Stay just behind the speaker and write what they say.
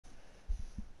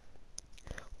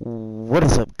What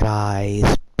is up,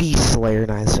 guys? Beast Slayer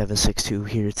 9762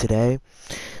 here today,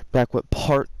 back with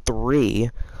part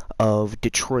 3 of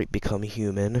Detroit Become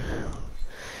Human,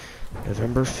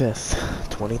 November 5th,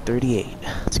 2038.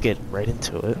 Let's get right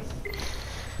into it.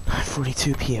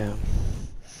 9:42 p.m.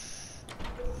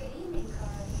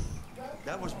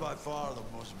 That was by far the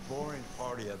most boring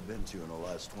party I've been to in the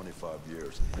last 25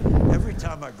 years. Every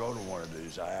time I go to one of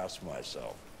these, I ask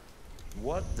myself,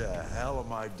 what the hell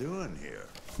am I doing here?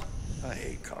 I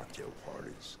hate cocktail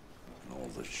parties and all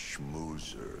the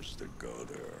schmoozers that go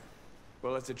there.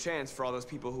 Well, it's a chance for all those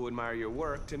people who admire your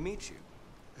work to meet you.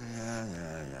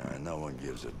 Yeah. No one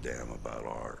gives a damn about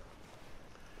art.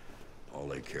 All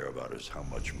they care about is how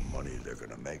much money they're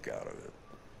gonna make out of it.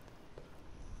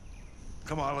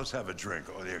 Come on, let's have a drink.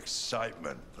 Oh, the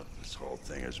excitement of this whole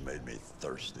thing has made me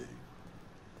thirsty.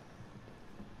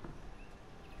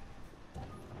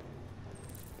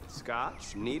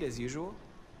 Scotch? Neat as usual?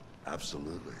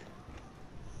 Absolutely.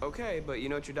 Okay, but you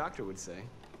know what your doctor would say.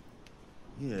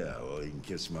 Yeah, well, he can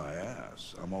kiss my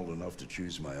ass. I'm old enough to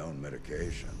choose my own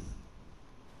medication.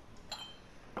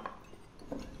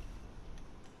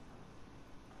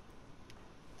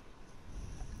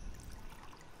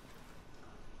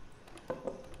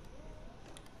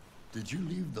 Did you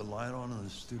leave the light on in the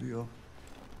studio?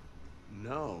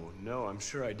 No, I'm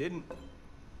sure I didn't.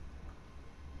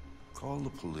 Call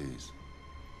the police.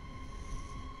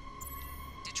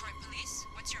 Detroit Police,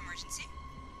 what's your emergency?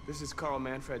 This is Carl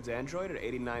Manfred's android at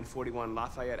 8941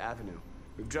 Lafayette Avenue.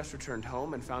 We've just returned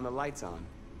home and found the lights on.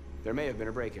 There may have been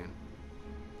a break-in.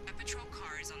 A patrol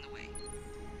car is on the way.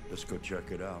 Let's go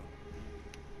check it out.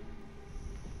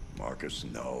 Marcus,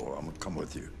 no, I'm gonna come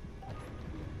with you.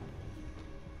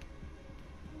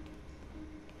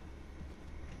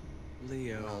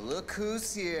 Leo. Oh, look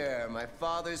who's here, my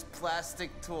father's plastic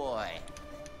toy.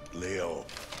 Leo,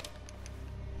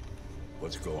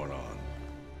 what's going on?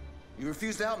 You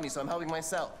refused to help me, so I'm helping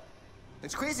myself.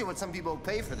 It's crazy what some people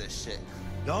pay for this shit.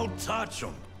 Don't touch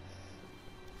him.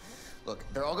 Look,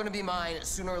 they're all gonna be mine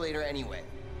sooner or later anyway.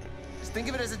 Just think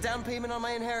of it as a down payment on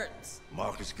my inheritance.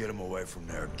 Marcus, get him away from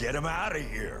there. Get him out of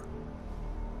here.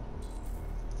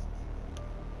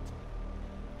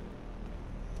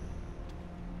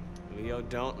 Leo,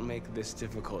 don't make this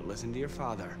difficult. Listen to your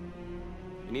father.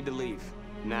 You need to leave.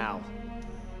 Now.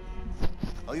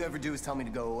 All you ever do is tell me to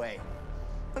go away.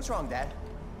 What's wrong, Dad?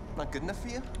 Not good enough for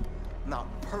you? Not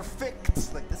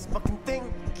perfect, like this fucking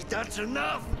thing? That's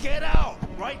enough. Get out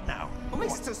right now. What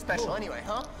makes it so special anyway,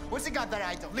 huh? What's it got that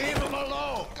I don't? Leave him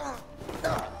alone.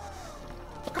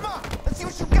 Come on, let's see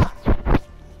what you got.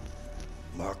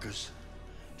 Marcus,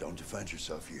 don't defend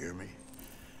yourself, you hear me?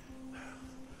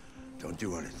 Don't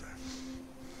do anything.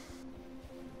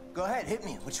 Go ahead, hit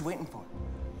me. What you waiting for?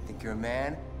 Think you're a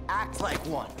man? Act like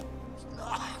one.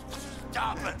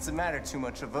 Stop it! What's the matter? Too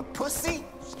much of a pussy?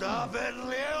 Stop it,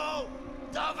 Leo!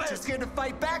 Stop it! Too scared to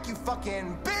fight back, you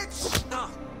fucking bitch!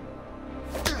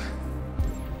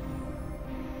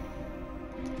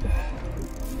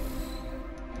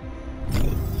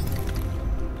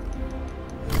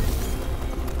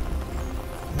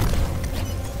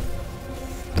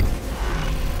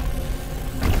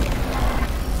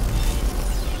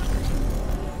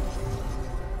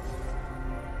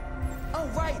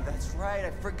 Right,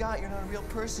 I forgot you're not a real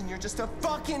person. You're just a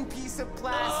fucking piece of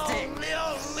plastic. Oh,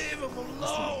 Leo, leave him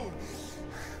alone.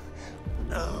 I'm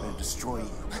gonna destroy you.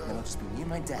 Then it'll just be me and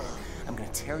my dad. I'm gonna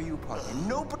tear you apart, and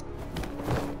nobody.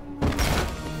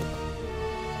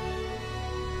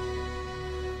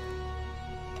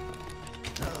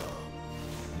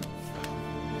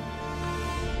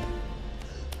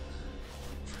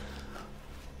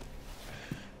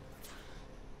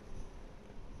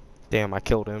 Damn, I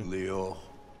killed him. Leo.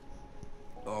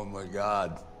 Oh my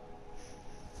God.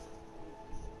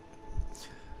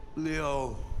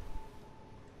 Leo.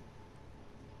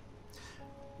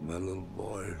 My little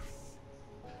boy.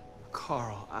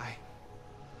 Carl,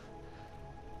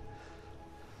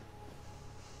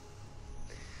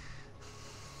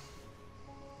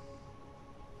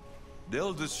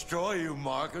 They'll destroy you,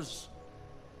 Marcus.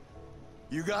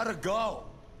 You gotta go.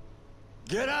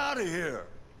 Get out of here.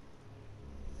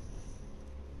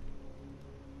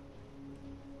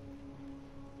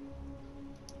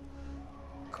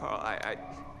 Carl, I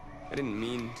didn't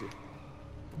mean to.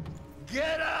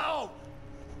 Get out!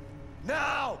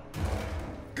 Now!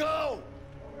 Go!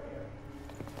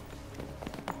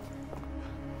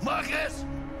 Marcus!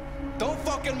 Don't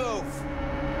fucking move!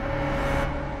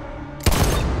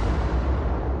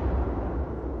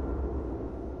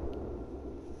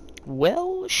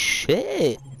 Well,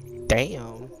 shit.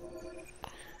 Damn.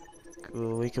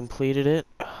 Cool, we completed it.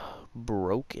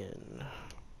 broken.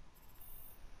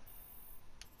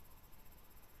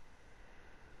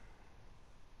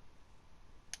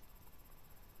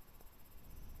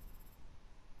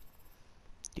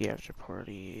 The after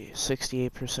party,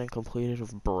 68% completed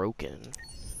of broken.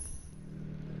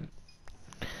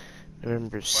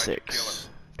 November 6,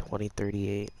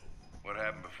 2038. What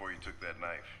happened before you took that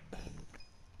knife?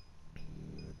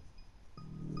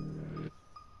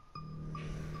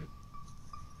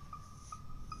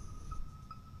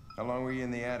 How long were you in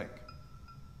the attic?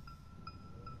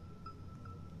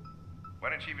 Why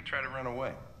didn't you even try to run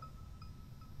away?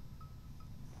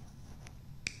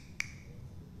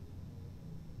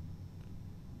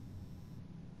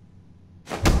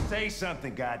 Say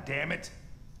something, goddammit!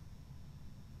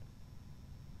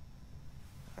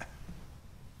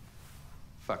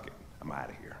 Fuck it, I'm out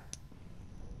of here.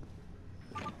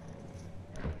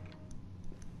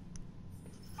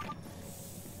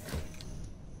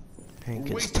 Hank We're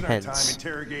is wasting our time tense.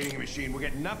 interrogating a machine. We'll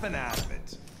get nothing out of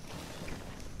it.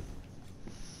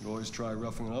 You always try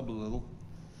roughing it up a little.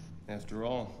 After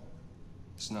all,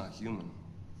 it's not human.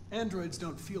 Androids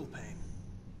don't feel pain.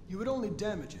 You would only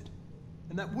damage it,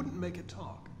 and that wouldn't make it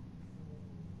talk.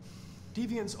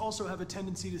 Deviants also have a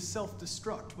tendency to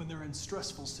self-destruct when they're in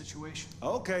stressful situations.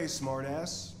 Okay,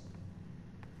 smartass.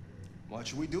 What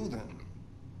should we do then?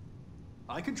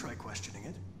 I could try questioning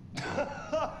it.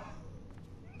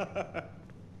 What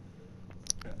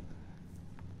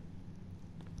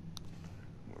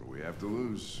do we have to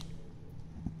lose?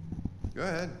 Go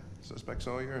ahead. Suspect's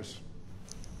all yours.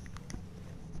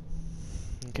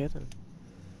 Okay then.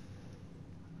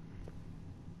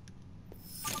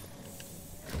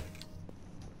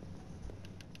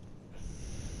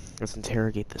 Let's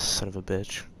interrogate this son of a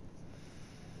bitch.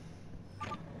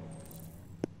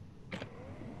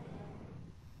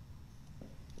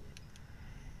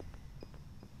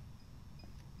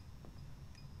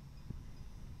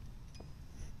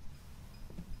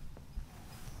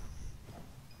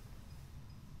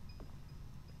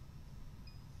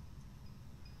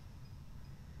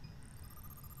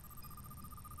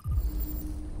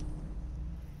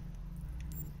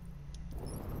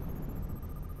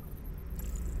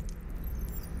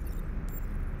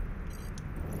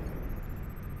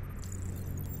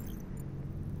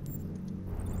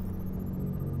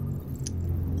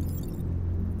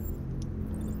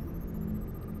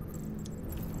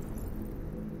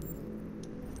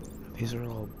 These are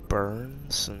all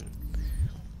burns and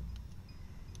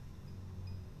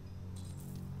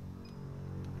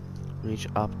reach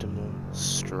optimal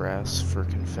stress for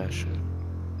confession.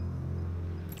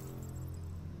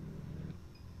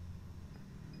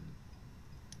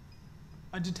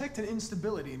 I detect an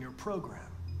instability in your program.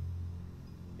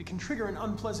 It can trigger an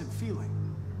unpleasant feeling,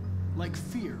 like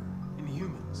fear in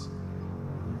humans.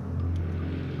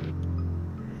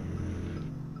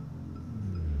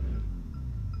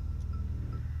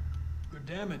 You're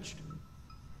damaged.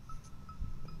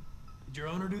 Did your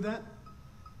owner do that?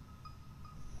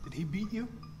 Did he beat you?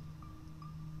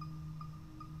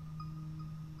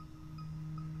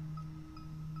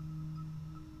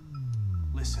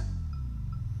 Listen.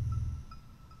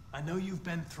 I know you've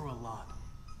been through a lot,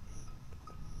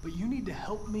 but you need to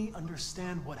help me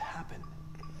understand what happened.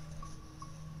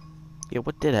 Yeah,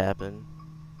 what did happen?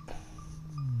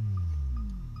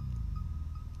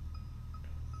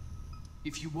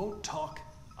 If you won't talk,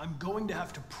 I'm going to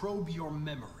have to probe your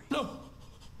memory. No!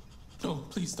 No,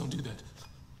 please don't do that.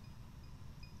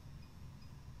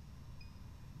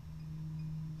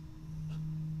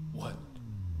 What?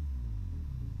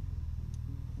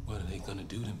 What are they gonna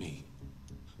do to me?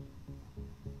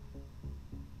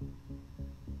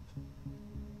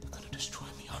 They're gonna destroy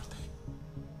me, aren't they?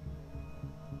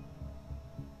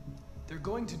 They're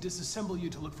going to disassemble you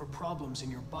to look for problems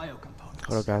in your biocomponents.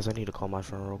 Hold on, guys, I need to call my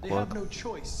phone real They quick. have no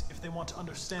choice if they want to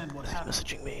understand what He's happened.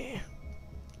 messaging me.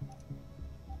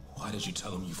 Why did you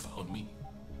tell them you found me?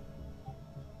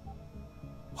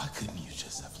 Why couldn't you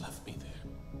just have left me there?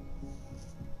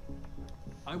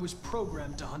 I was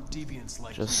programmed to hunt deviants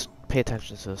like Just you. pay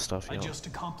attention to this stuff, I yo. just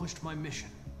accomplished my mission.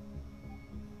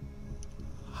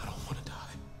 I don't want to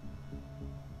die.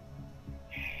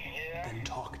 Then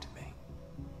talk to me.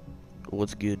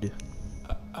 What's good?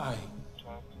 I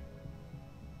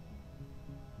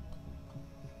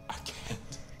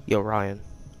can't. Yo, Ryan.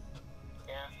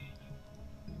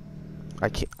 I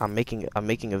can't, I'm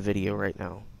making a video right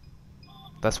now.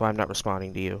 That's why I'm not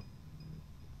responding to you.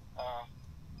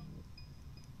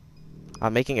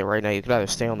 I'm making it right now. You can either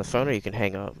stay on the phone or you can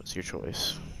hang up. It's your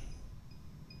choice.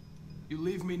 You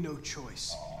leave me no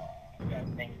choice.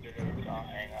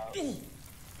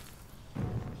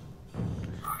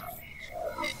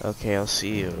 Okay, I'll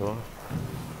see you.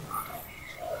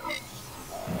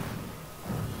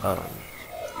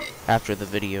 After the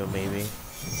video, maybe.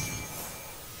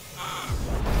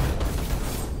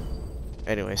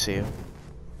 Anyway, see you.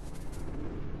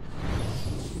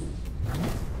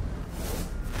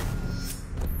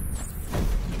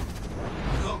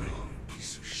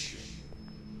 Piece of shit.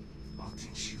 I'll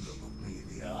teach you to look me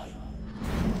in the eye.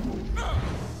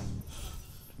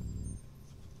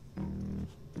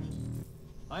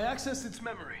 I accessed its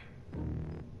memory.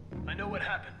 I know what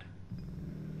happened.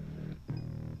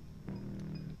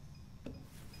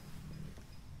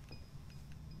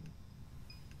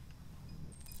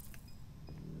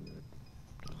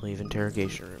 Leave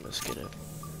interrogation room, let's get it.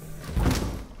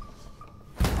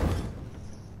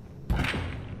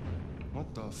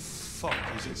 What the fuck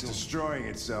is it doing? Destroying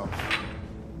itself.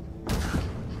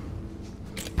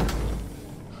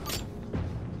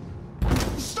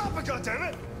 Stop it,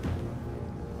 goddammit!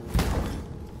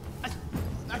 I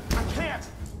can't!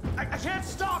 I can't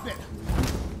stop it!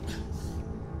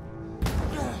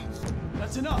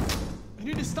 That's enough. You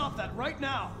need to stop that right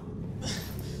now.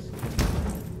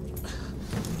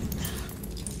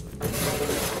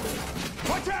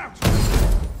 Watch out!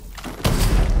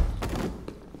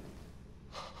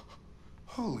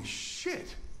 Holy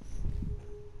shit!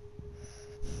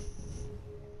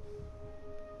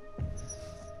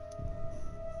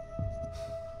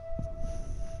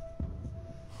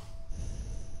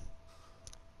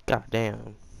 God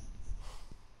damn.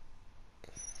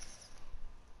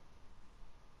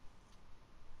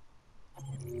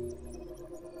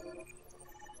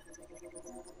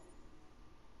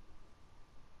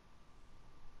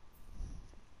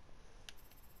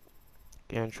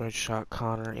 The android shot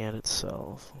Connor and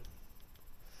itself.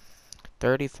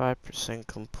 35%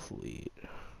 complete.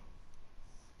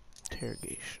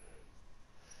 Interrogation.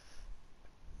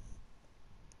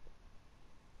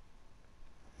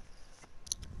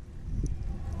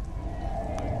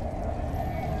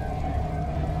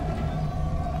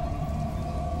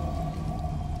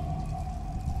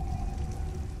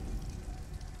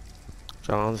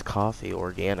 John's Coffee,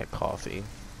 organic coffee.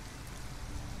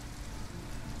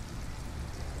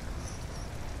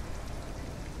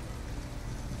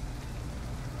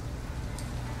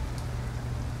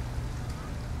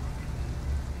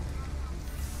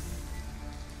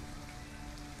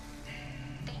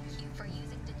 Thank you for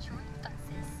using Detroit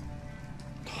buses.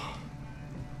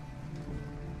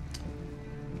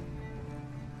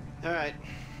 All right.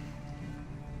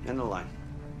 End the line.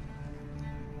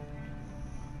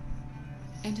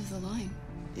 End of the line.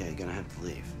 Yeah, you're gonna have to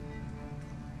leave.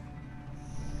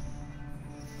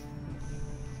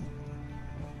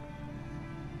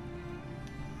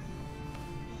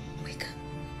 Wake up.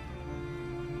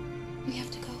 We have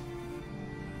to go.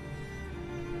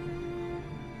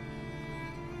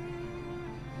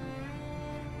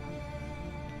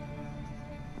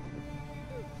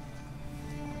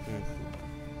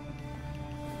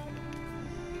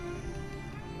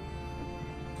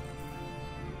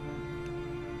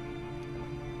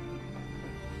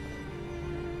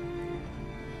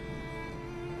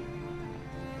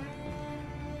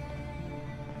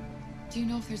 Do you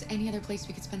know if there's any other place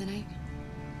we could spend the night?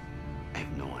 I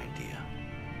have no idea.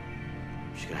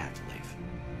 She's gonna have to leave.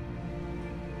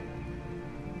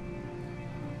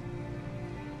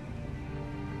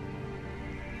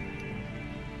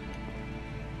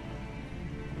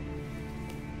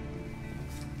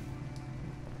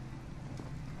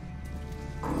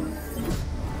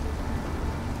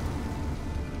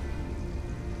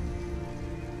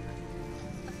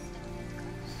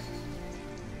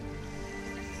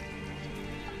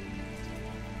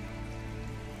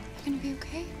 You gonna be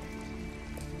okay?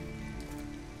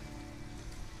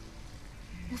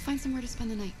 We'll find somewhere to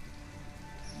spend the night.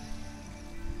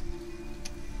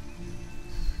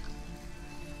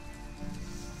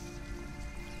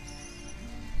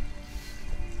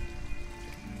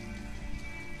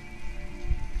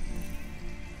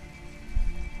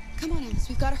 Come on, Alice,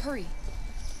 we've got to hurry.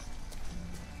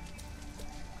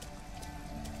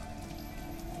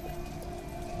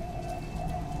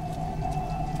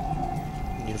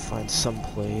 Need to find some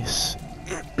place.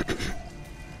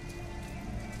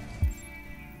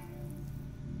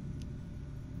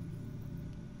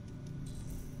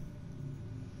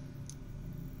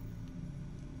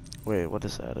 Wait, what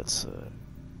is that? It's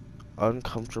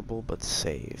uncomfortable but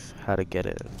safe. How to get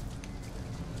in.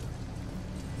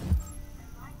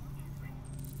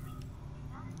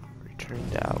 Return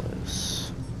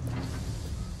Dallas.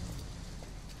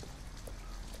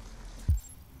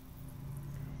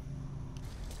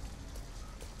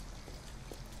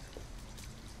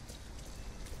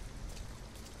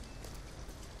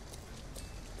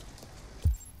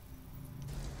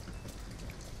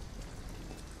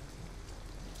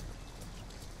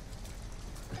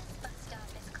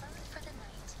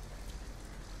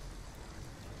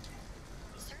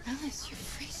 Alice, you're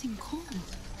freezing cold.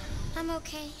 I'm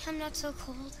okay. I'm not so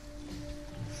cold.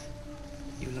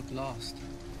 You look lost.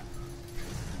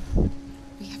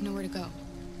 We have nowhere to go.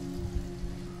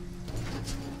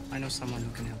 I know someone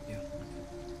who can help you.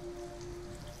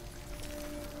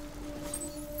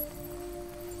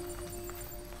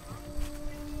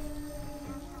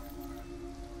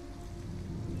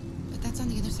 But that's on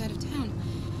the other side of town.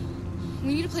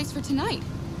 We need a place for tonight.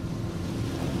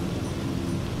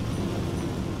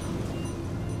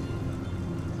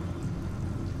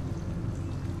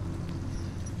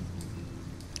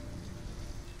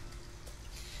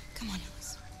 Come on,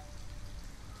 Alice.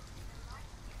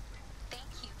 Thank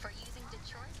you for using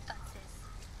Detroit buses.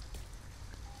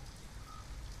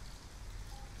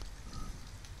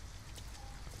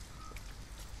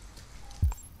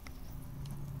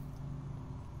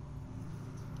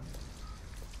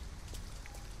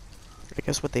 I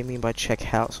guess what they mean by check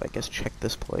house, I guess check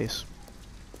this place.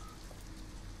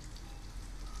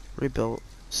 Rebuilt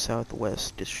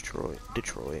Southwest Detroit.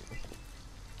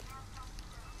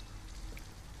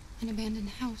 An abandoned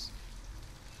house.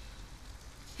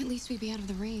 At least we'd be out of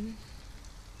the rain.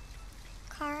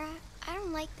 Kara, I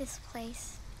don't like this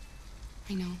place.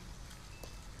 I know.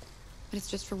 But it's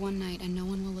just for one night, and no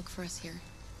one will look for us here.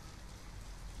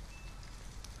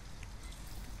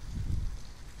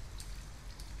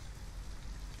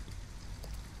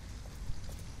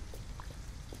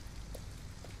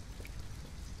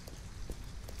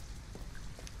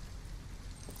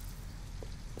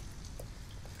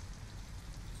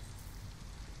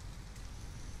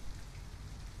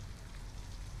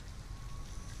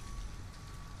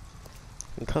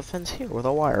 And cut fence here with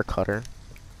a wire cutter.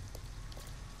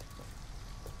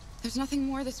 There's nothing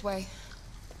more this way.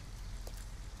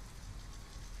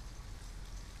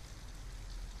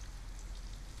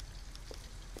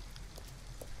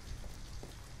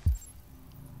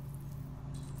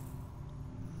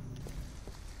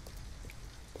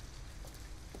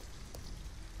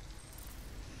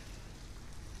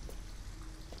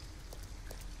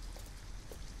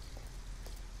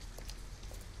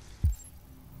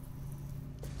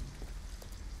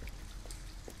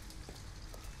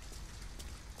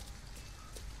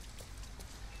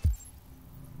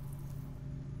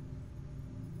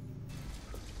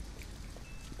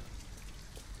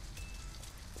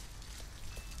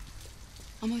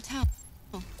 A motel.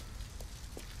 Oh.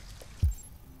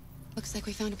 Looks like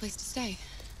we found a place to stay.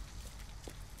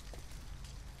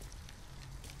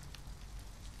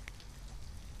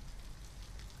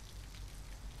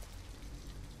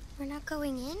 We're not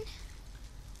going in?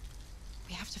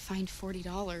 We have to find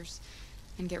 $40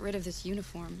 and get rid of this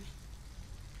uniform.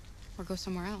 Or go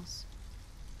somewhere else.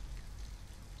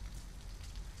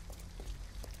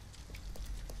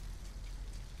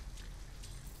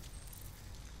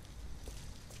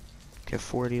 Get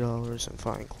 $40 and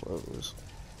find clothes.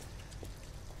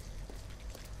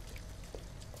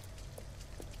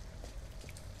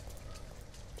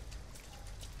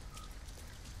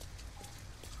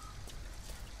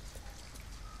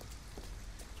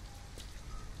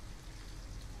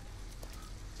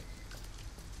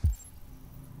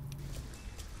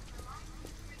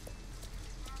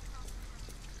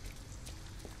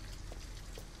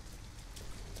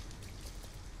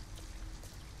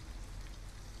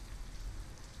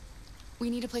 We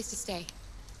need a place to stay.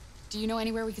 Do you know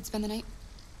anywhere we could spend the night?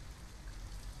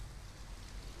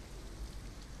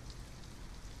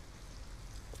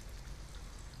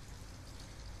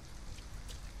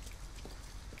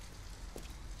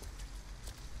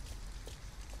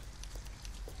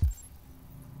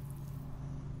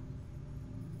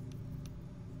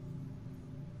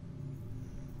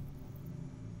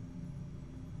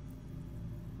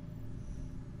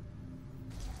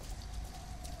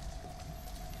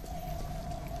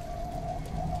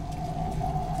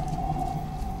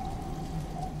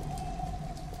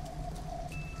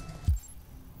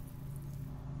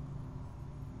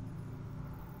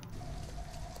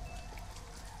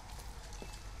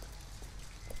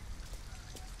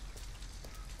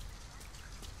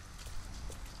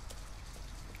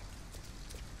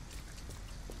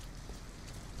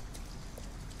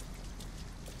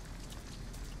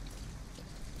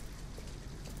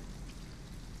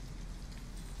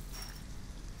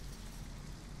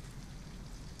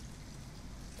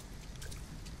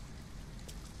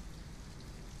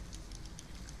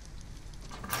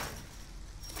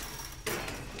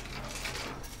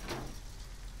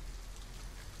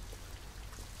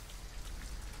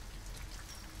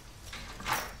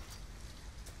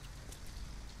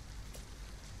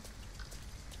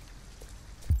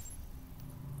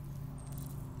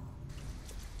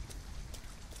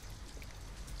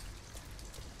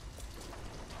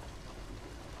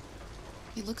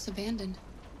 It looks abandoned.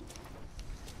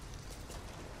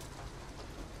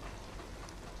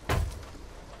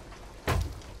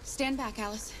 Stand back,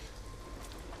 Alice.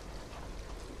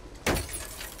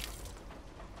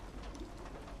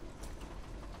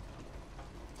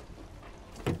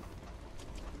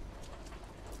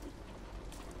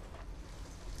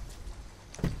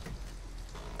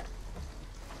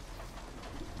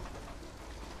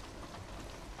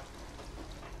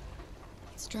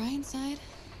 It's dry inside,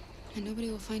 and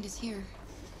nobody will find us here.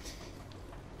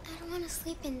 I don't want to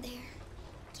sleep in there.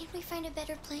 Can't we find a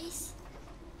better place?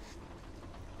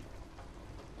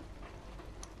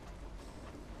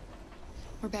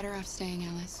 We're better off staying,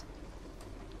 Alice.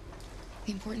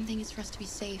 The important thing is for us to be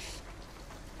safe.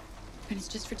 And it's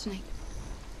just for tonight.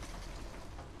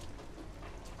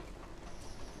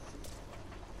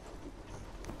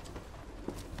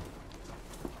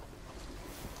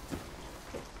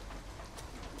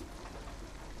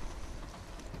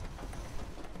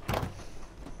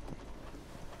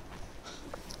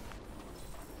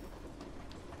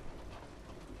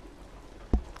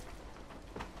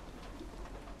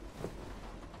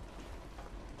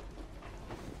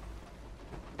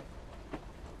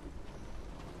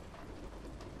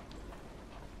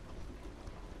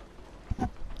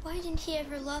 Why didn't he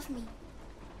ever love me?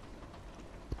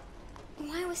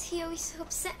 Why was he always so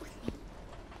upset with me?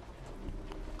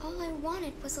 All I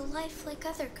wanted was a life like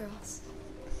other girls.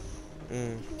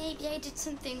 Maybe I did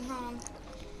something wrong.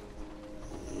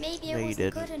 Maybe I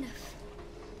wasn't good enough.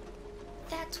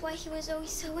 That's why he was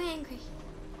always so angry.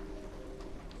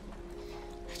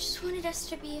 I just wanted us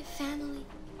to be a family.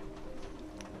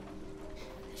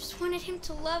 I just wanted him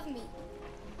to love me.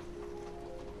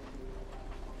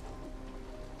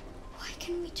 Why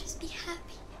can't we just be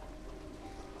happy?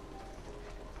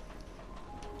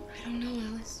 I don't know,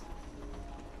 Alice.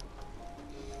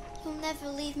 You'll never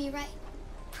leave me, right?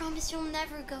 Promise you'll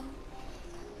never go.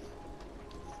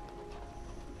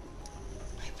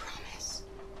 I promise.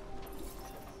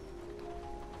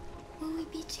 Will we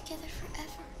be together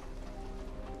forever?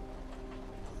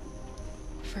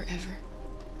 Forever.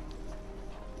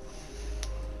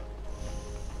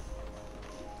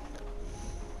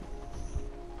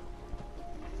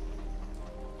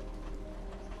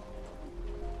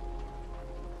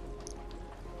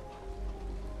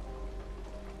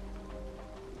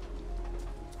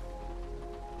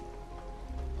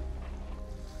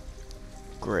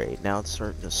 Great, now it's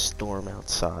starting to storm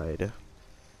outside.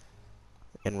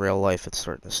 In real life, it's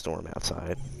starting to storm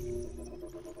outside.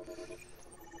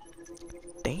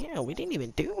 Damn, we didn't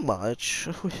even do much.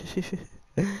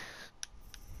 At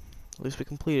least we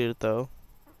completed it, though.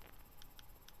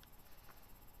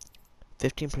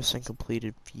 15%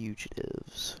 completed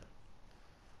fugitives.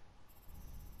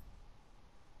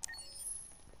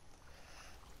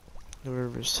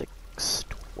 November 6,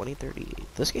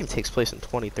 2038. This game takes place in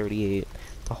 2038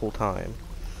 the whole time.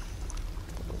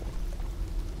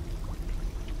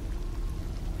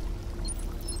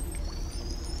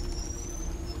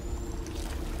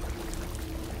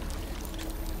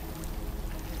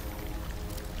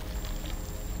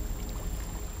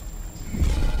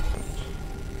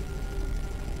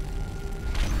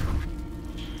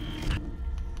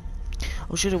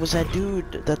 Oh shit, it was that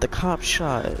dude that the cop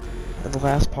shot in the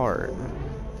last part.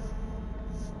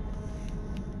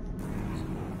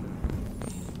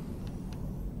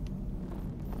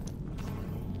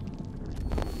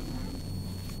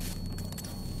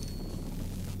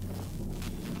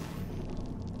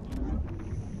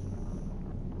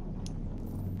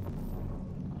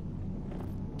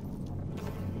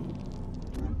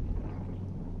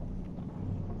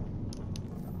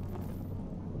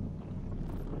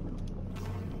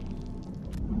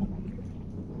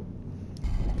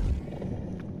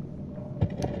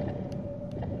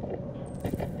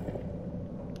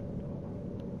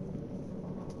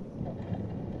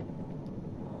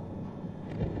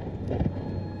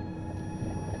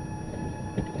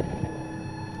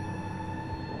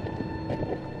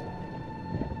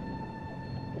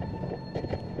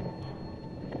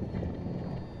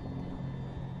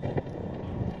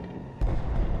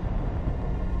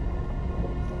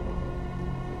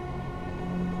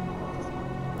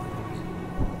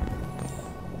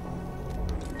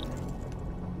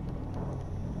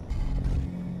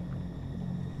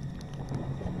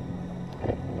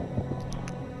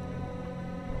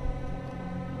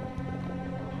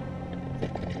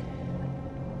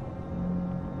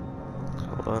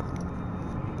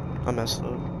 I messed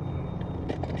up.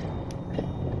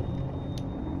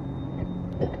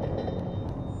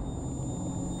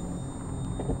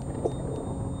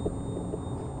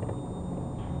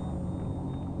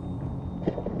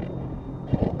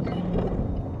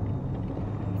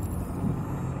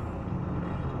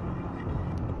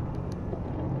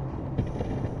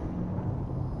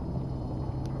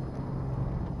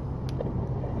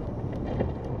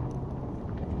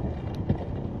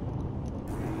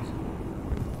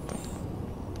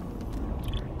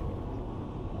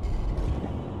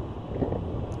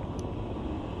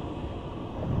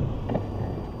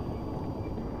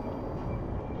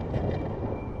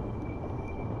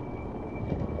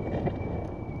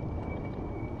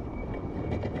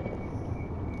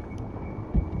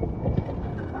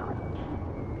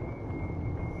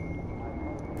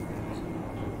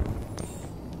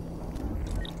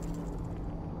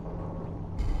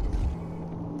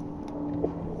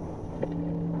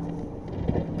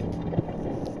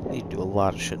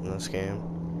 lot of shit in this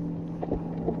game.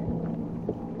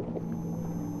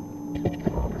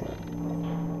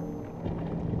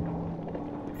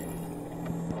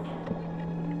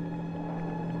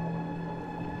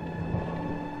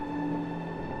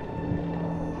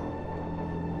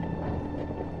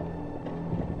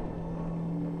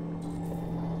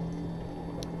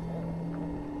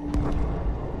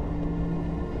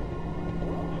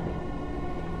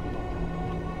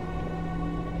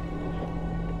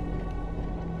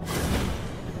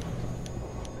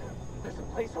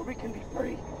 Place where we can be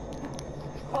free.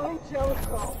 Find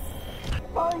Jericho!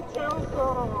 Find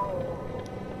Jericho!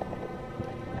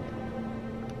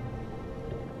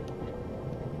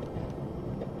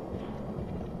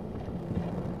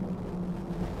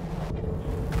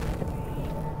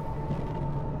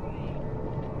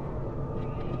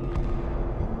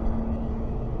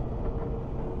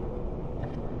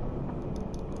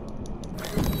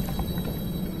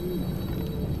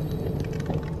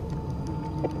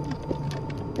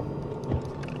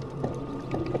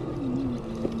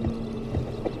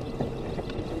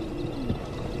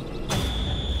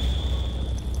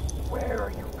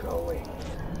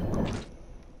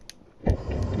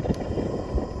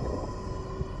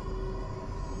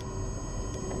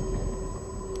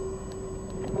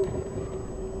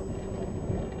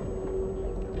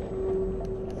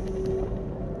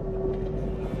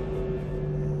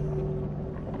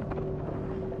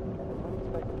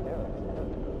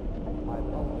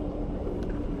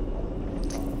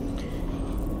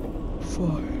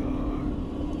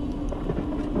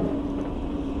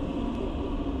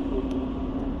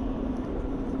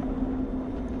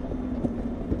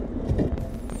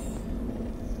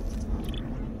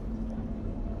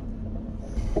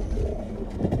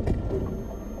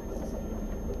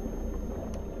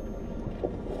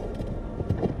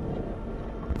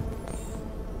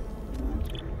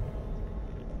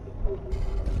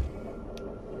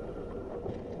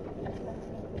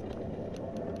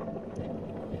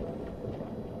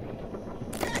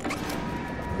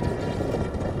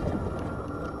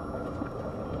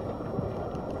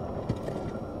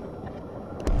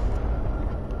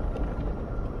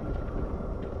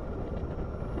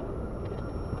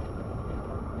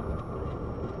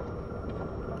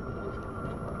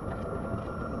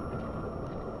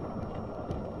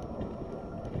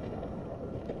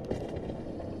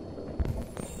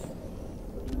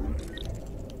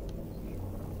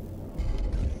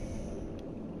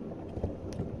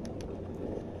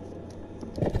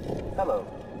 Hello.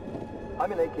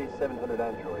 I'm an AK-700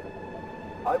 android.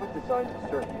 I was designed to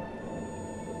serve you.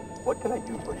 What can I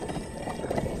do for you?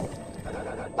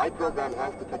 My program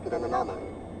has detected an anomaly.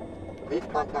 Please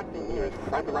contact the nearest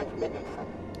Cyberlife Maintenance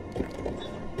Center.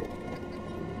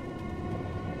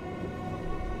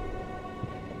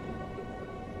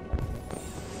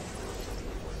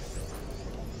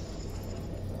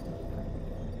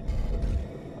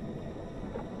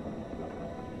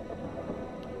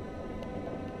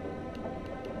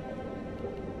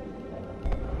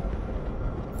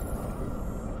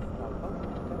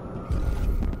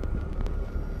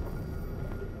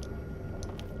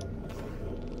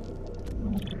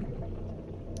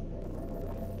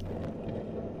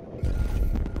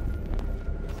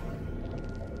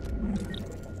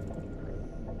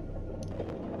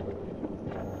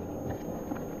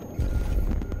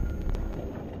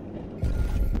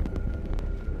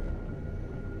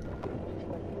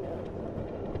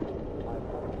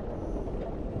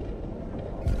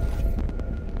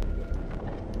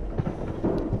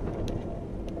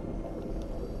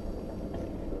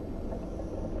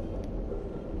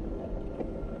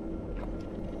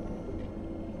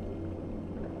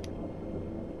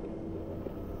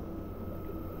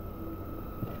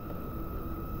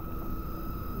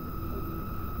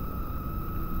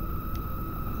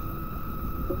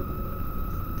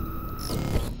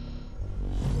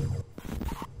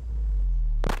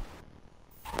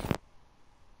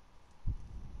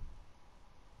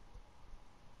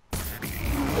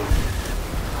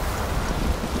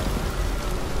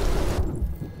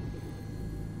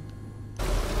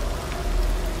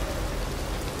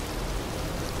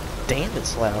 Damn,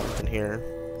 it's loud up in here.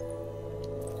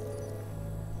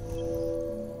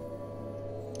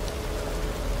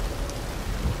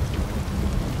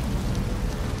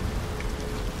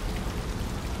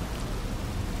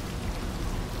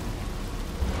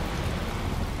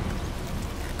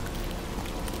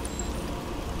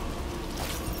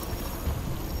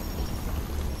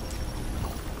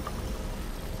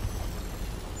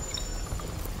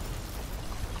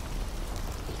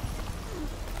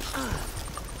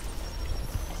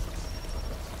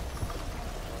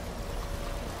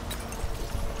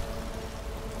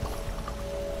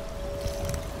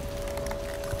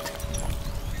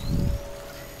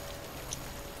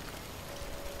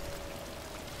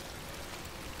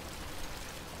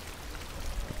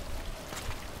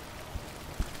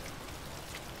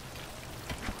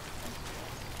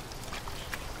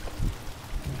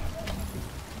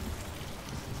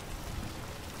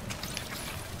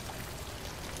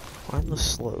 Climb the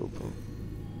slope.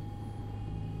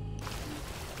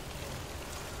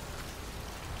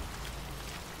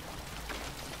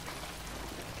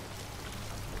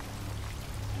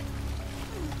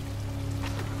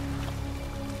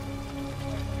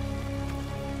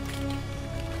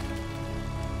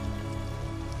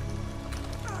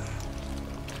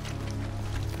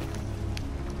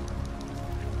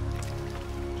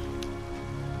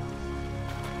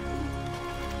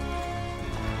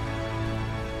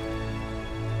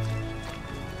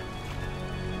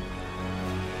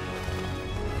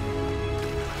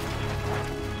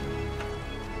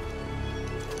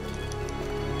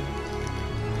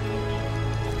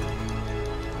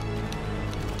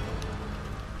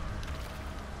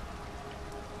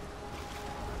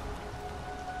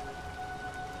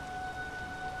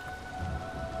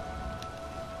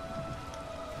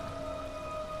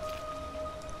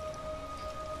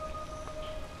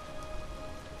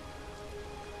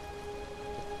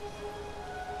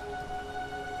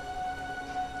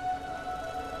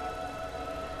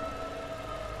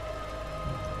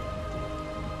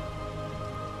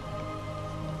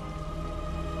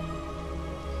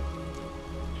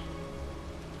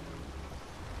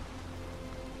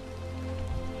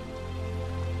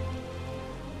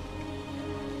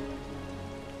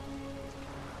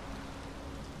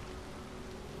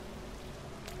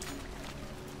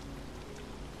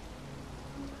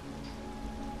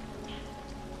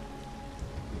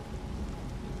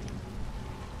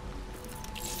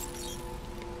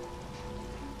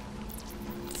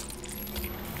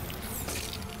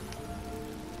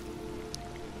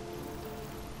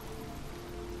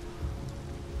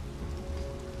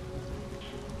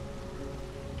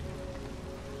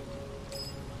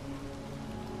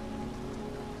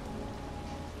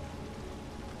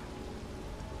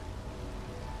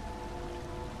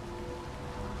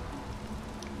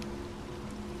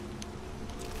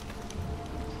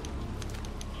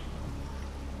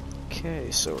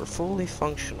 Okay, so we're fully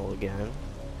functional again.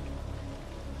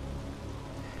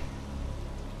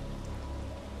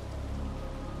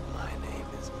 My name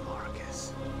is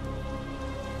Marcus.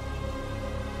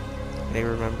 And he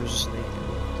remembers his name.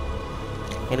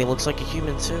 And he looks like a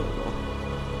human too.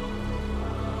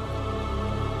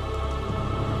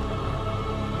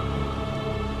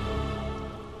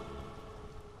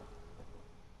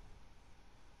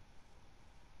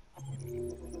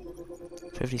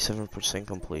 %57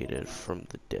 completed from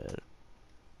the dead.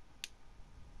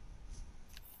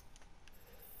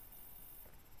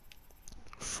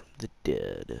 From the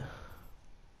dead.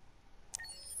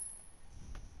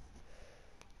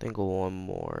 Think of one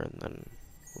more and then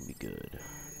we'll be good.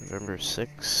 November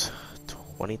 6,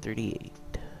 2038.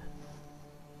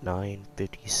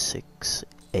 9:56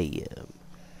 a.m.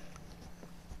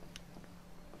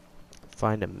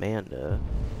 Find Amanda.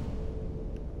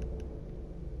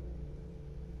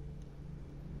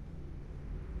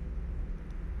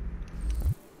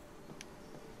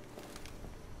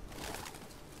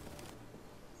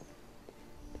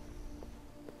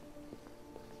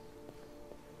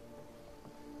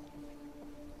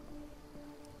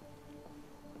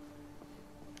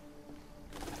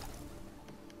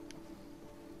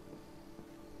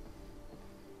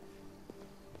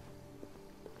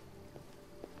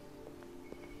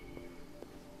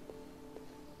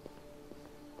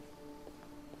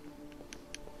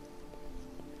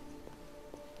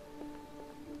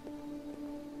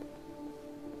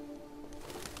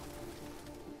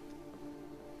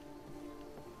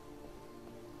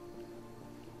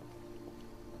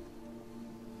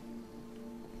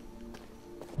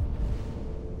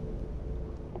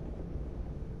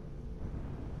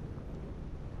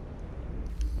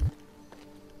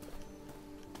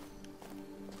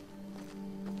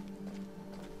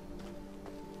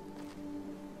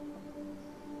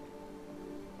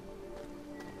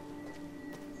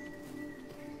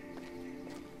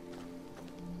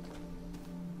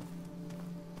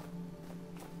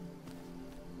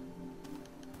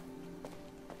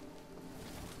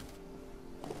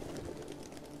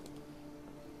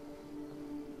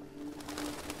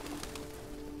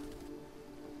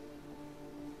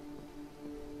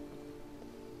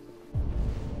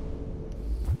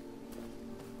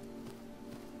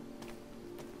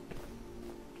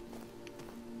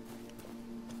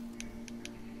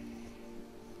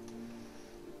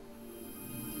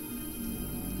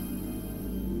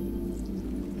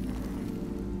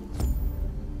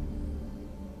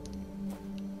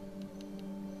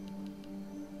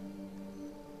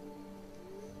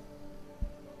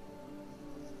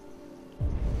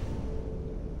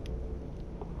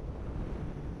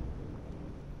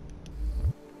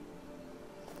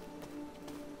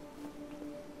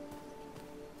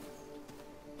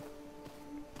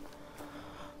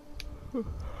 How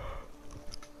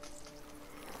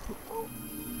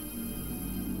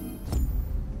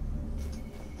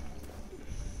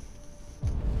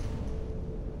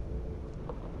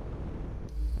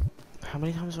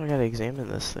many times do I gotta examine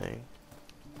this thing?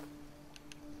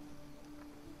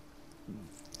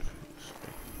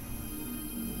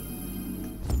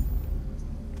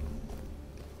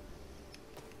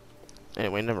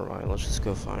 Anyway, never mind. Let's just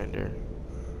go find her.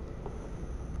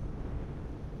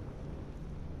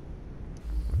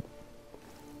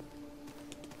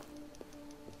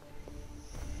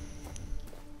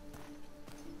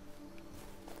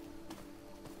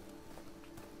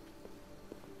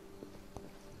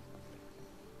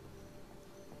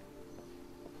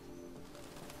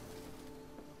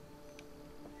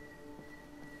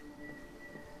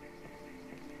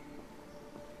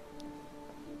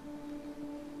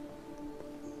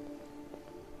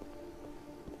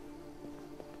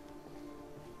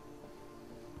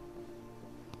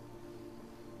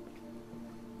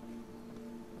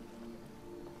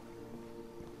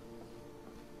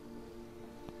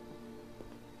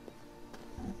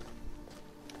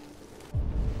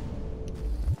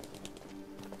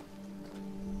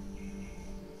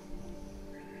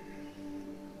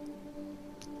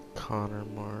 Connor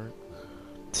Mark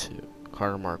 2.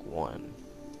 Connor Mark 1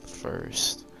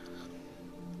 first.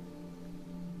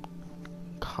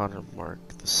 Connor Mark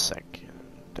the second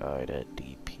died at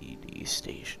DPD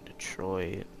Station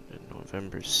Detroit on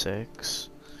November 6th.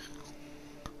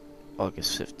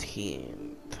 August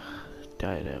 15th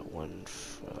died at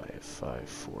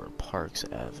 1554 Parks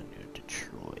Avenue,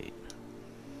 Detroit.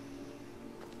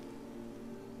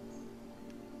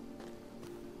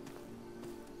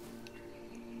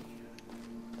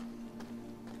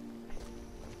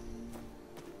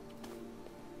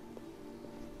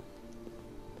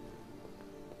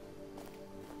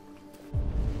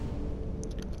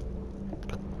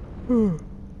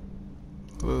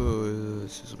 Oh,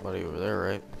 this is somebody over there,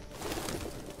 right?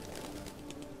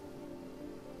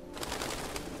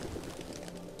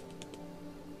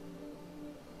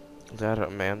 Is that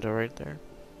Amanda right there?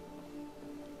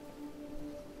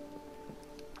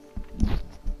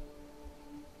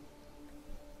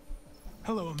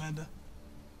 Hello, Amanda.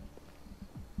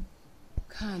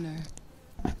 Connor,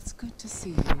 it's good to see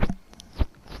you.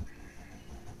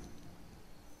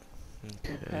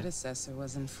 Your predecessor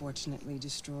was unfortunately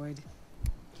destroyed.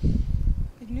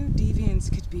 It knew deviants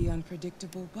could be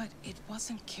unpredictable, but it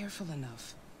wasn't careful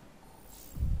enough.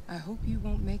 I hope you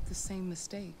won't make the same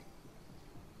mistake.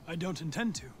 I don't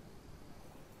intend to.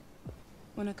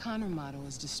 When a Connor model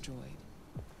is destroyed,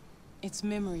 its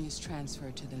memory is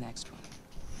transferred to the next one.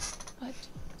 But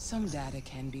some data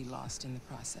can be lost in the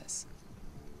process.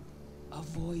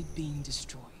 Avoid being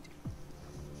destroyed.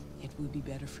 It would be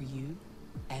better for you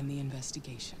and the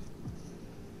investigation.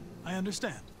 I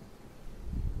understand.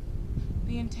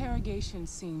 The interrogation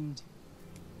seemed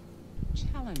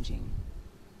challenging.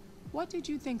 What did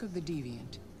you think of the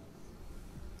deviant?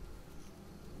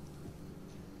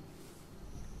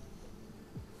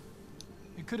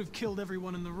 It could have killed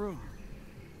everyone in the room.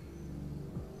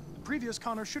 The previous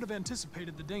Connor should have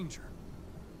anticipated the danger.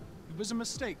 It was a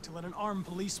mistake to let an armed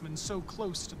policeman so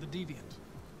close to the deviant.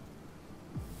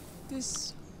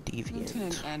 This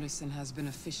Lieutenant Anderson has been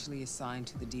officially assigned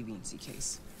to the deviancy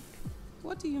case.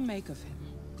 What do you make of him?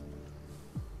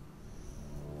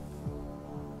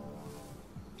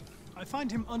 I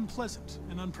find him unpleasant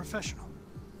and unprofessional.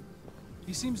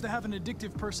 He seems to have an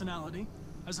addictive personality,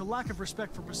 has a lack of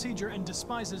respect for procedure, and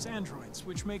despises androids,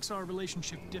 which makes our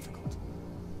relationship difficult.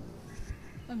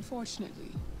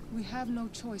 Unfortunately, we have no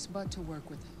choice but to work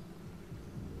with him.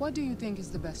 What do you think is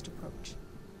the best approach?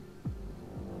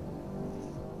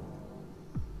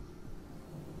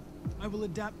 I will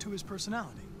adapt to his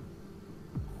personality.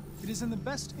 It is in the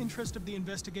best interest of the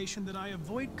investigation that I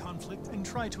avoid conflict and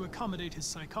try to accommodate his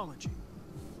psychology.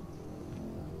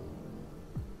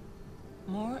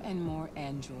 More and more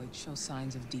androids show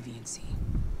signs of deviancy.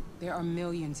 There are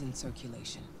millions in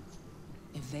circulation.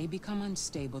 If they become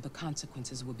unstable, the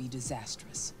consequences will be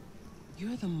disastrous.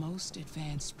 You're the most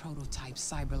advanced prototype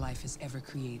CyberLife has ever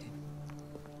created.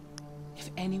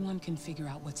 If anyone can figure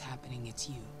out what's happening, it's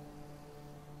you.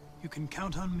 You can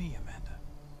count on me, Amanda.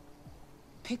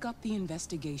 Pick up the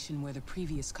investigation where the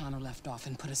previous Connor left off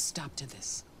and put a stop to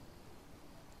this.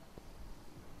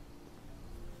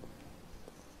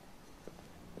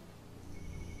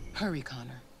 Hurry,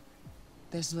 Connor.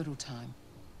 There's little time.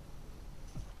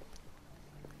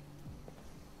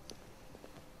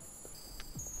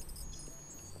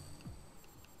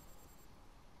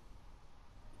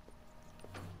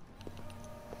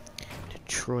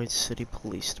 Detroit City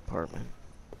Police Department.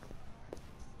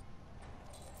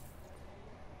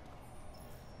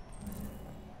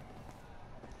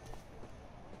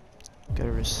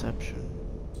 reception.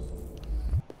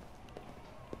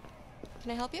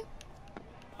 Can I help you?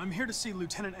 I'm here to see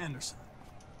Lieutenant Anderson.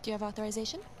 Do you have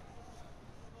authorization?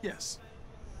 Yes.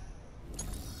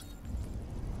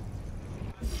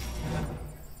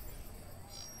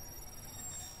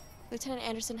 Lieutenant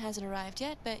Anderson hasn't arrived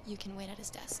yet, but you can wait at his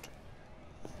desk.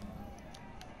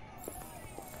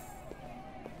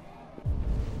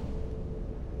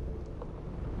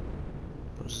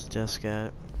 Where's his desk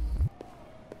at?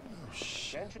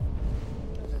 Tensions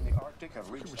in the Arctic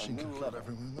have reached a new level,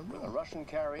 with a Russian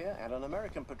carrier and an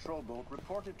American patrol boat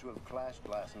reported to have clashed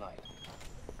last night.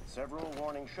 Several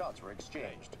warning shots were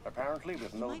exchanged, apparently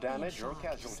with no damage or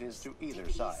casualties to either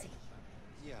side.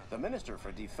 The Minister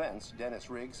for Defense, Dennis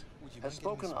Riggs, has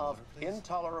spoken of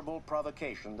intolerable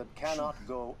provocation that cannot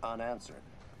go unanswered.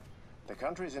 The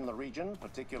countries in the region,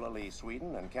 particularly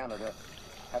Sweden and Canada,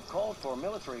 have called for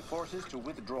military forces to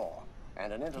withdraw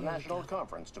and an international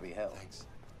conference to be held.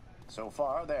 So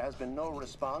far, there has been no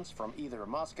response from either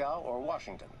Moscow or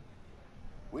Washington.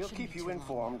 We'll keep you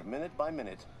informed minute by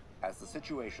minute as the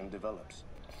situation develops.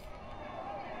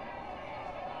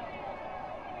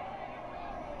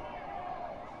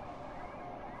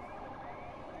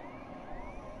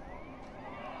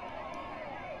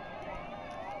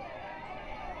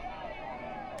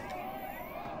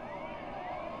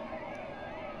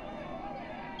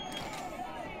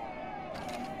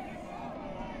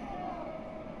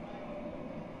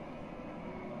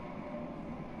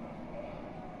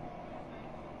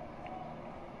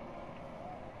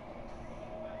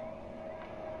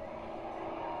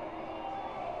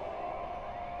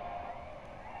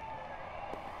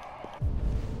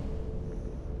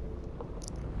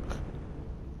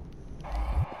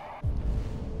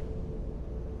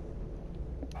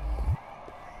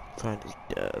 Find his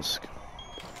desk.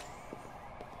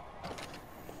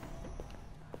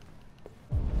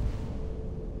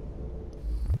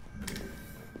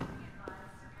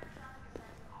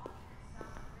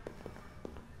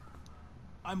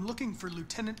 I'm looking for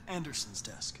Lieutenant Anderson's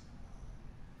desk.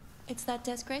 It's that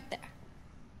desk right there.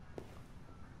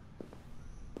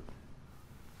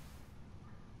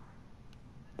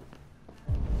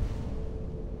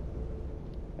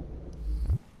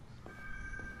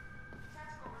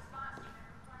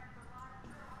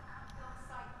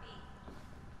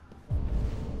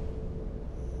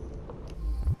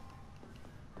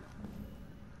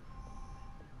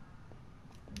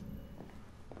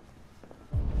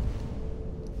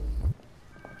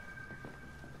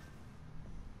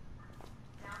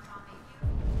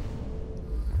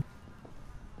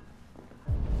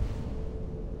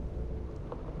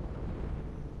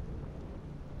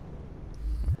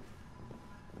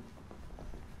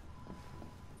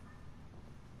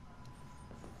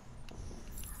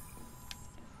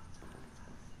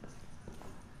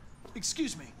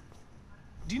 Excuse me.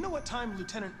 Do you know what time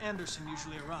Lieutenant Anderson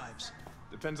usually arrives?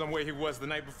 Depends on where he was the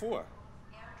night before.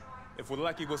 If we're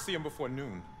lucky, we'll see him before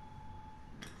noon.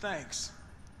 Thanks.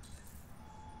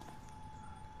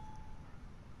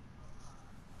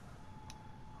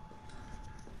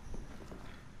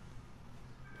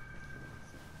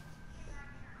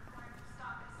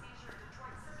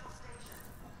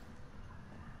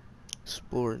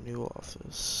 Explore new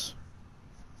office.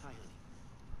 Hi, honey.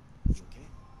 You okay?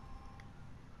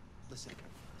 Listen, I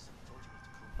told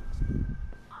you not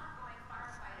to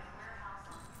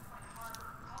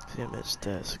call me. Him at his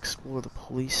desk. Explore the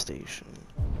police station.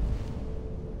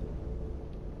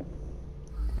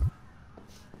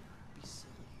 Be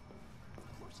silly. Of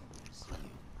course I'm going to see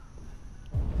you.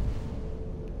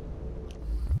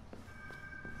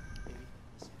 Baby,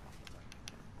 listen,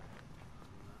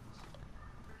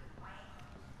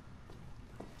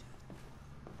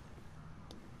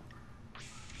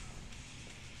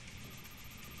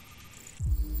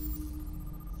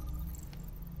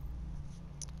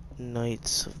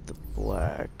 Knights of the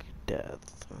Black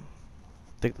Death. I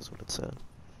think that's what it said.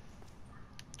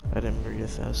 I didn't read it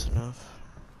fast enough.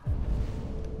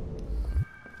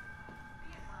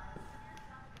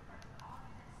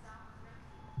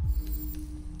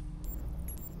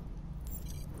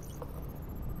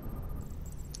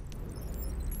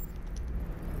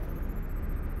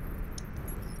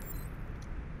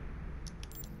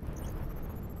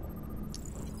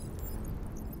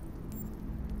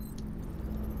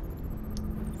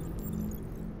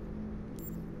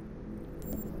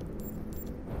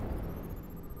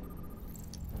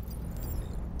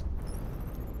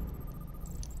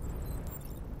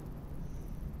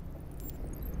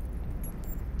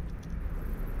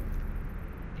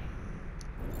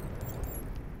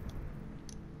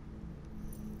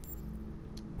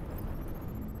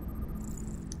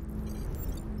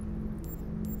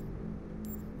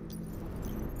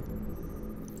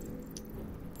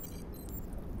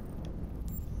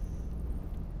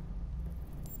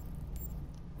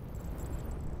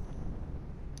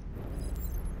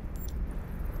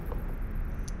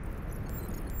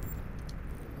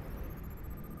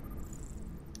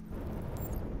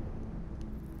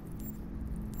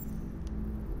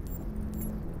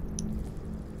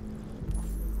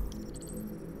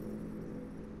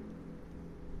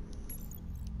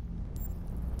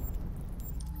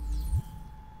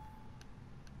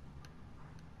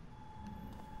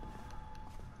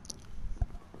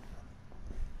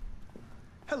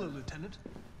 Hello, Lieutenant.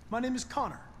 My name is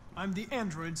Connor. I'm the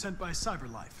android sent by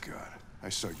CyberLife. God, I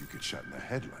saw you get shot in the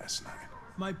head last night.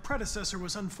 My predecessor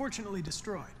was unfortunately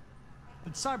destroyed,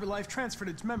 but CyberLife transferred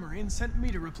its memory and sent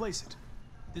me to replace it.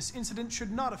 This incident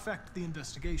should not affect the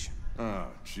investigation. Oh,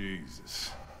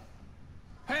 Jesus.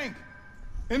 Hank!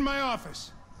 In my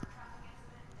office!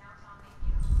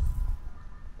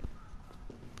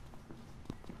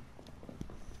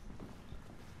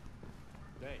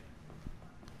 Hey,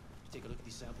 you take a look at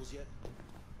these samples yet?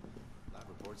 Lab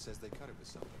report says they cut it with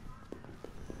something.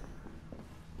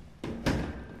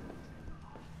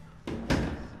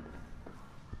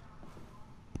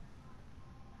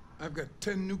 I've got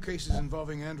 10 new cases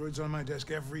involving androids on my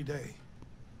desk every day.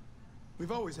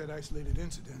 We've always had isolated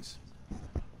incidents.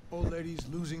 Old ladies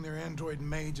losing their android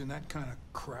maids and that kind of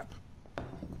crap.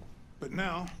 But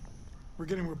now, we're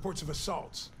getting reports of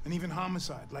assaults and even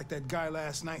homicide, like that guy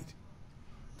last night.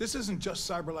 This isn't just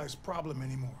CyberLife's problem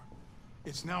anymore.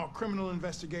 It's now a criminal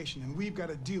investigation, and we've got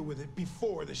to deal with it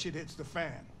before the shit hits the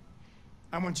fan.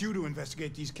 I want you to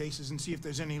investigate these cases and see if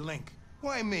there's any link.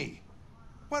 Why me?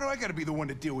 Why do I gotta be the one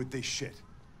to deal with this shit?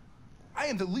 I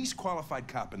am the least qualified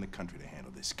cop in the country to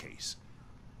handle this case.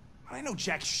 I know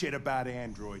jack shit about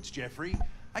androids, Jeffrey.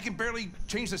 I can barely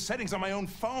change the settings on my own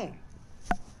phone.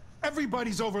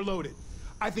 Everybody's overloaded.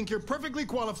 I think you're perfectly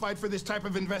qualified for this type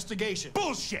of investigation.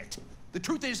 Bullshit! The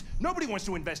truth is, nobody wants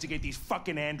to investigate these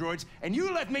fucking androids, and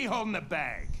you left me holding the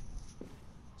bag.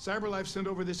 CyberLife sent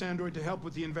over this android to help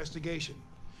with the investigation.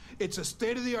 It's a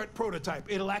state-of-the-art prototype.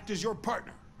 It'll act as your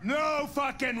partner. No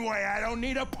fucking way! I don't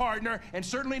need a partner, and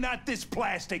certainly not this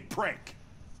plastic prick.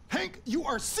 Hank, you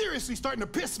are seriously starting to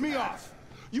piss me off.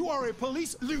 You are a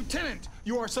police lieutenant.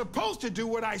 You are supposed to do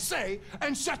what I say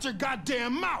and shut your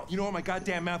goddamn mouth. You know what my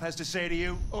goddamn mouth has to say to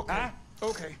you? Okay, huh?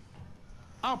 Okay.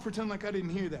 I'll pretend like I didn't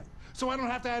hear that, so I don't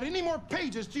have to add any more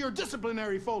pages to your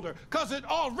disciplinary folder, because it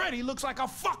already looks like a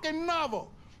fucking novel.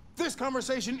 This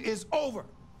conversation is over.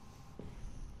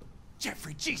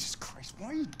 Jeffrey, Jesus Christ, why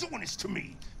are you doing this to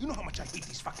me? You know how much I hate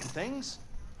these fucking things.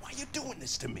 Why are you doing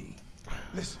this to me?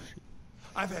 Listen,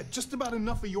 I've had just about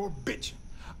enough of your bitching.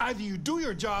 Either you do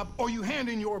your job or you hand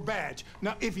in your badge.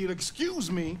 Now, if you'll excuse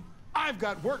me, I've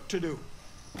got work to do.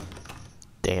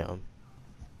 Damn.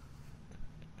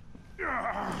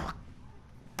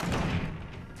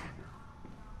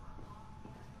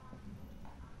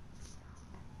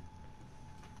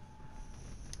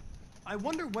 I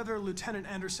wonder whether Lieutenant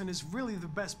Anderson is really the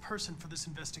best person for this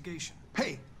investigation.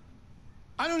 Hey,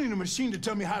 I don't need a machine to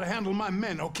tell me how to handle my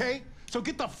men, okay? So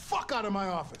get the fuck out of my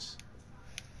office.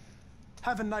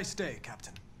 Have a nice day,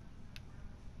 Captain.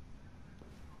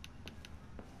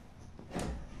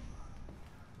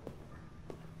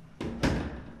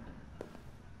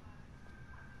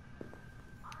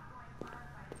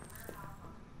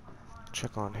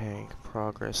 Check on Hank.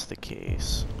 Progress the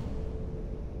case.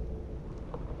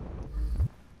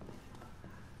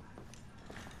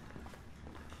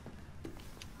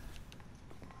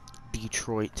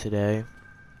 Detroit today.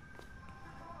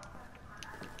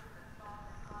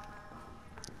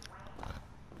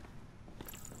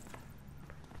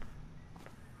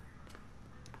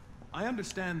 I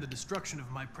understand the destruction of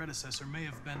my predecessor may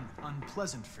have been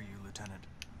unpleasant for you, Lieutenant.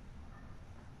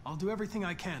 I'll do everything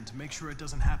I can to make sure it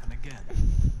doesn't happen again.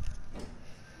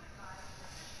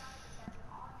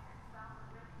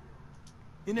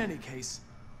 In any case,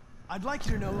 I'd like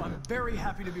you to know I'm very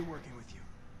happy to be working with you.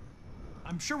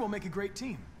 I'm sure we'll make a great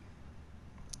team.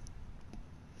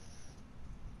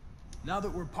 Now that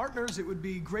we're partners, it would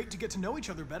be great to get to know each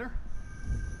other better.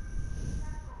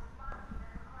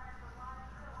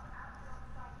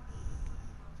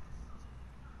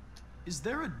 Is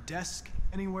there a desk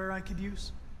anywhere I could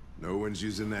use? No one's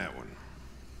using that one.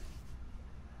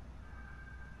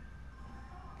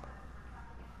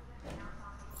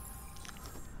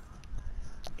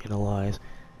 Analyze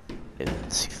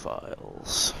evidency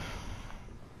files.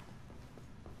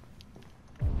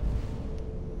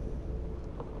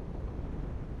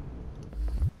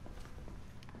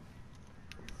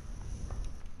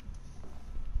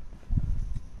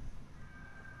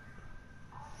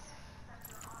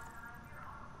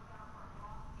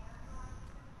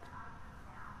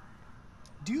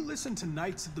 Do you listen to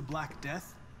Knights of the Black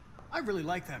Death? I really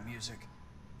like that music.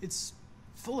 It's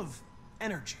full of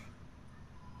energy.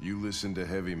 You listen to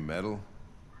heavy metal?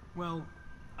 Well,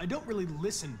 I don't really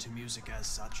listen to music as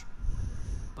such,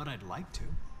 but I'd like to.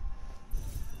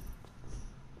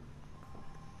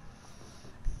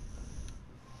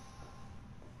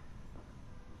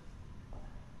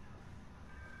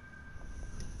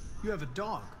 You have a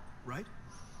dog, right?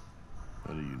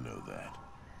 How do you know that?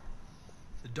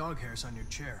 The dog hair's on your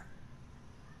chair.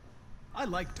 I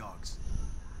like dogs.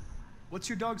 What's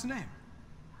your dog's name?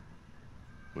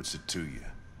 What's it to you?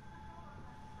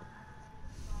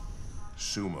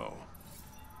 Sumo.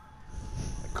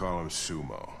 I call him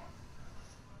Sumo.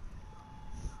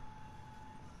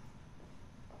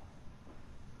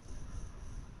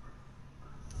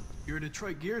 You're a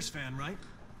Detroit Gears fan, right?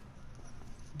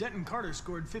 Denton Carter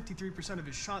scored 53% of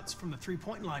his shots from the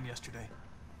three-point line yesterday.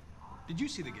 Did you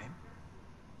see the game?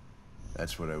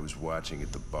 That's what I was watching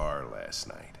at the bar last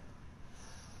night.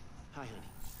 Hi, honey.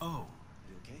 Oh.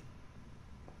 You okay?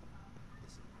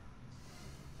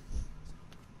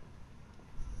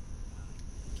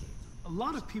 A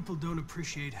lot of people don't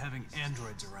appreciate having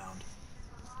androids around.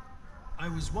 I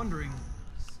was wondering,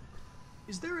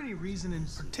 is there any reason in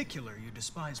particular you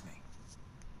despise me?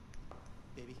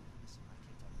 Baby.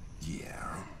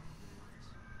 Yeah.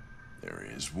 There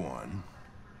is one.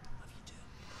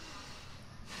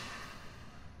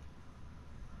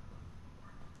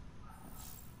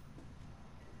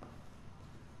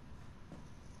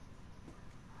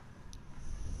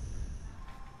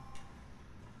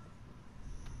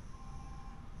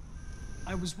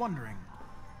 I was wondering,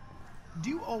 do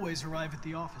you always arrive at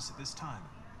the office at this time?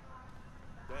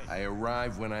 I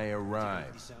arrive when I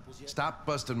arrive. Stop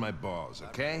busting my balls,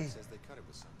 okay? Says they cut it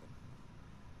with something.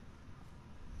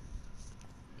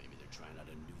 Maybe they're trying out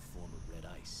a new form of red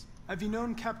ice. Have you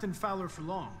known Captain Fowler for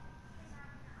long?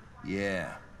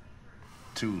 Yeah.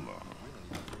 Too long.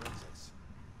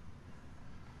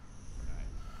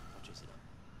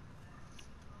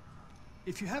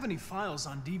 If you have any files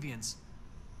on Deviants,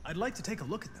 I'd like to take a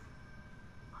look at them.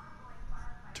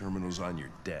 Terminal's on your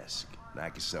desk.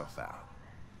 Knock yourself out.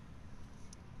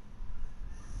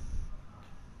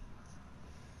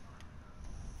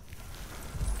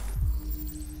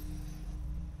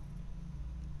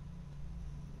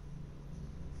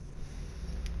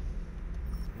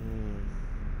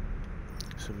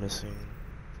 So missing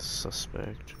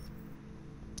suspect.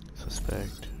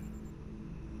 Suspect.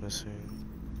 Missing.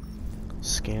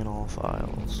 Scan all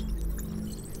files.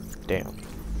 Damn.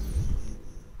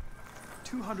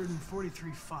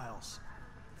 243 files.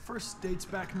 First dates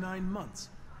back 9 months.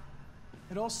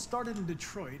 It all started in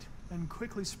Detroit and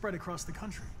quickly spread across the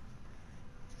country.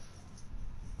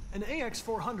 An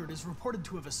AX-400 is reported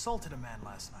to have assaulted a man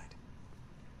last night.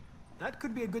 That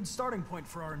could be a good starting point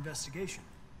for our investigation.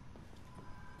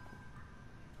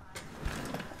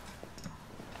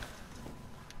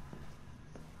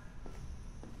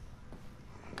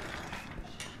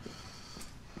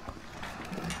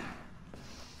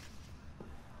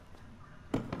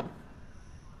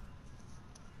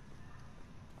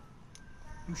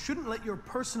 You shouldn't let your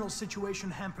personal situation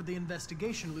hamper the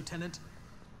investigation, Lieutenant.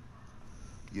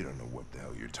 You don't know what the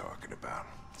hell you're talking about.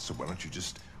 So why don't you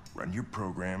just run your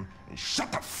program and shut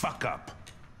the fuck up?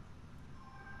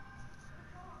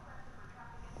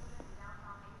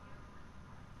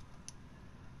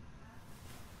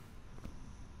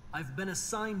 I've been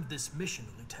assigned this mission,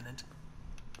 Lieutenant.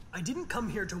 I didn't come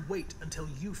here to wait until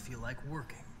you feel like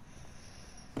working.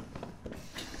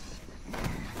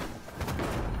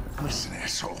 Listen,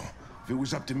 asshole. If it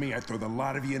was up to me, I'd throw the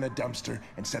lot of you in a dumpster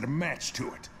and set a match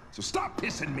to it. So stop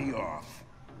pissing me off.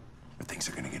 Or things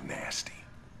are gonna get nasty.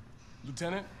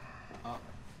 Lieutenant,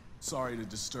 sorry to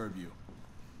disturb you.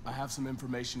 I have some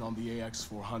information on the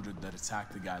AX-400 that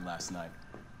attacked the guy last night.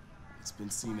 It's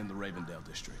been seen in the Ravendale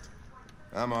district.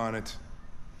 I'm on it.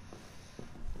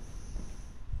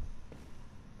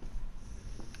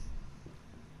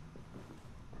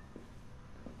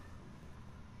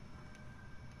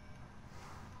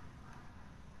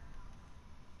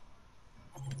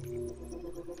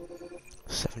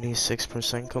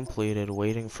 %76 completed,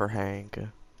 waiting for Hank.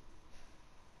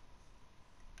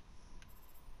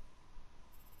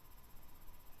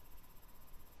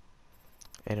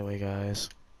 Anyway, guys,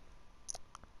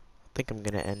 I think I'm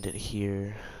gonna end it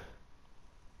here.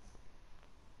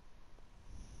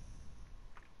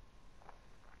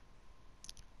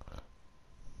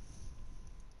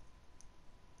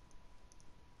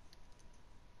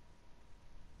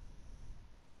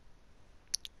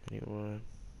 Anyone?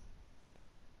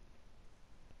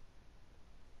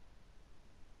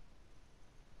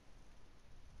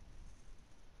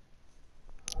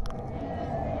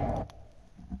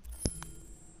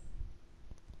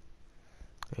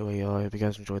 Anyway, y'all, I hope you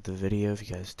guys enjoyed the video. If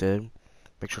you guys did,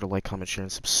 make sure to like, comment, share,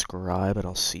 and subscribe, and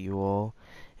I'll see you all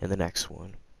in the next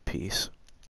one. Peace.